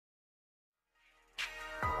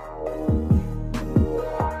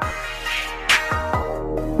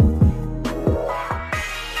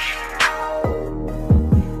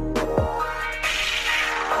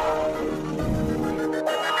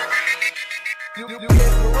You get me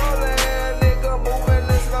rollin', nigga, moving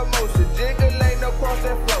in slow motion. Jiggle ain't no cross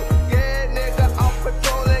that flow. Yeah, nigga, I'm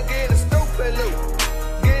patrolling, getting stupid loose.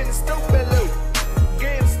 Getting stupid loose.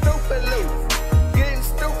 Getting stupid loose. Getting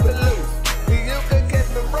stupid loose. You can catch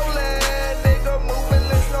me rollin', nigga, moving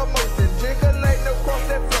in slow motion. Jiggle ain't no cross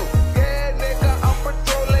that flow. Yeah, nigga, I'm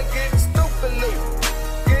patrolling, getting stupid loose.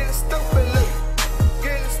 Getting stupid loose.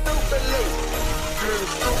 Getting stupid loose. Getting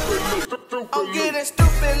stupid loose. I'm getting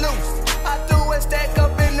stupid loose. I threw a stack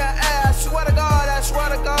up in the air. I swear to God,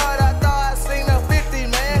 I thought I seen a 50,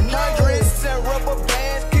 man. Hundreds and rubber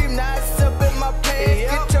bands, keep knots up in my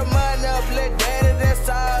pants. Get your money up, let daddy, that's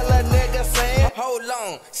all a nigga saying. Hold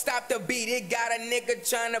on, stop the beat, it got a nigga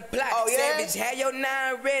tryna plot. Oh, yeah? Savage, had your 9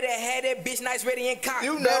 ready, had that bitch nice, ready, and cocked.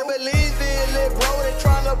 You never believe it, little bro, they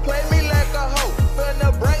tryna play me like a hoe.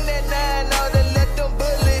 Finna bring that 9 out and let them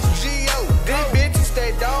bullets G.O. These bitches,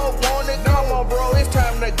 they don't wanna come on, bro, it's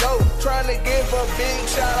time to go. Tryna give a big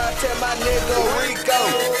shout out to my nigga Rico.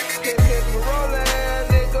 Get me rollin',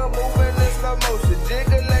 nigga, moving in slow motion.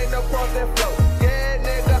 Jiggle ain't no cross that flow. Yeah,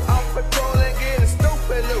 nigga, I'm patrolling, getting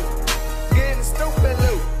stupid loose. Getting stupid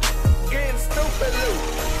loose. Getting stupid loose.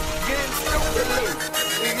 Getting stupid loose.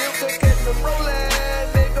 You can catch me rollin',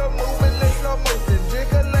 nigga, moving in slow motion.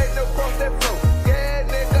 Jiggle ain't no cross that flow. Yeah,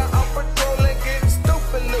 nigga, I'm patrolling, getting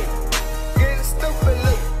stupid loose. Getting stupid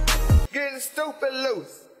loose. Getting stupid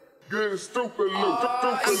loose. Getting stupid loose.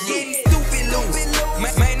 I'm getting stupid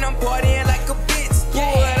loose. Man, I'm partying like a bitch.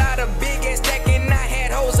 Pulled out a big ass stack and I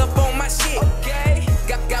had hoes up on my shit. Okay,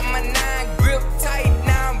 got my 9 grip tight,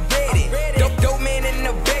 now I'm ready. Dope man in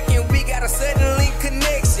the back and we got a sudden link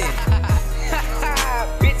connection.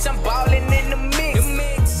 Bitch, I'm ballin' in the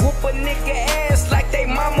mix. Whoop a nigga ass like they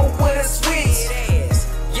mama with a switch.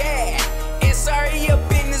 Yeah, S.R.E up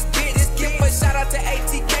in this bitch. Just give a shout out to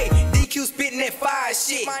ATK. DQ spittin' that fire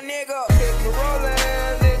shit. My nigga. Get me rollin',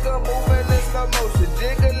 nigga, moving in slow motion.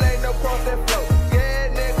 Jiggle ain't no cross that flow. Yeah,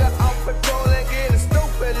 nigga, I'm patrolling, getting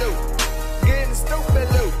stupid loose. Getting stupid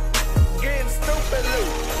loose. Getting stupid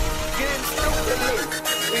loose. Getting stupid loose.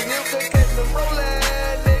 And you can catch me rollin',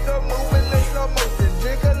 nigga, moving in slow motion.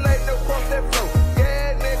 Jiggle ain't no cross that flow.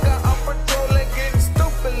 Yeah, nigga, I'm patrolling, getting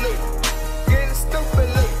stupid loose. Getting stupid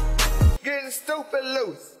loose. Getting stupid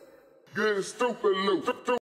loose. Getting stupid loose.